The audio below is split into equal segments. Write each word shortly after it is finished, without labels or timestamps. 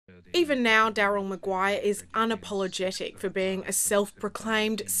Even now, Daryl Maguire is unapologetic for being a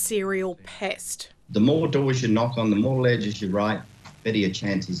self-proclaimed serial pest. The more doors you knock on, the more ledgers you write, better your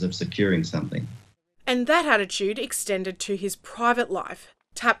chances of securing something. And that attitude extended to his private life.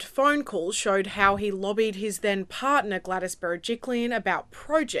 Tapped phone calls showed how he lobbied his then partner Gladys Berejiklian about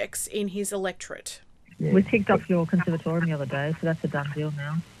projects in his electorate. Yeah. We ticked off your conservatorium the other day, so that's a done deal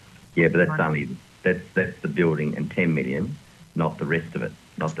now. Yeah, but that's the building and 10 million, not the rest of it,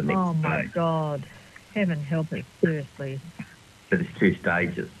 not the next Oh my stage. God, heaven help us, seriously. But it's 2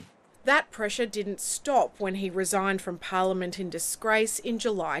 stages. That pressure didn't stop when he resigned from Parliament in disgrace in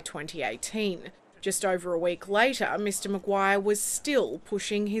July 2018. Just over a week later, Mr Maguire was still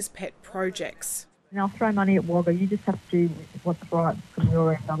pushing his pet projects. And I'll throw money at Wagga. You just have to do what's right from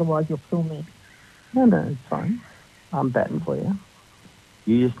your end, otherwise you'll kill me. No, it's fine. I'm batting for you.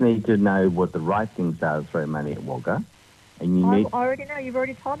 You just need to know what the right things are to throw money at Wagga. And I already know. You've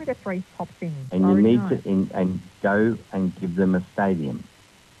already told me to 3 top things. And you need to go and give them a stadium.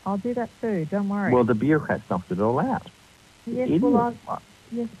 I'll do that too, don't worry. Well, the bureaucrats knocked it all out. Yes,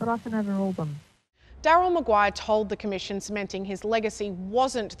 yes, but I can overrule them. Daryl Maguire told the Commission cementing his legacy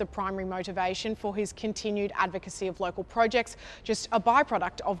wasn't the primary motivation for his continued advocacy of local projects, just a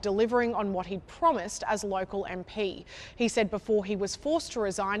byproduct of delivering on what he'd promised as local MP. He said before he was forced to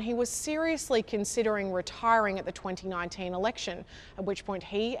resign, he was seriously considering retiring at the 2019 election, at which point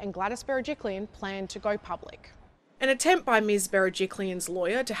he and Gladys Berejiklian planned to go public. An attempt by Ms Berejiklian's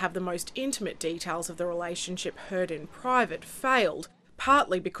lawyer to have the most intimate details of the relationship heard in private failed,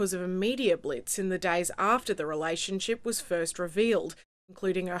 partly because of a media blitz in the days after the relationship was first revealed,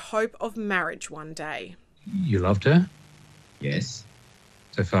 including her hope of marriage one day. You loved her? Yes.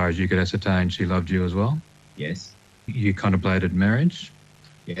 So far as you could ascertain, she loved you as well? Yes. You contemplated marriage?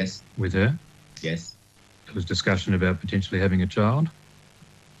 Yes. With her? Yes. There was discussion about potentially having a child?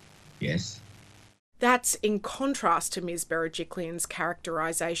 Yes. That's in contrast to Ms Berejiklian's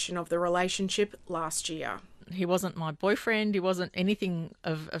characterisation of the relationship last year. He wasn't my boyfriend. He wasn't anything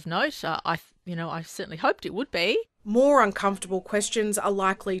of note. I certainly hoped it would be. More uncomfortable questions are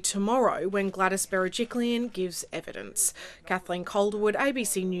likely tomorrow when Gladys Berejiklian gives evidence. Kathleen Calderwood,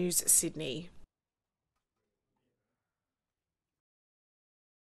 ABC News, Sydney.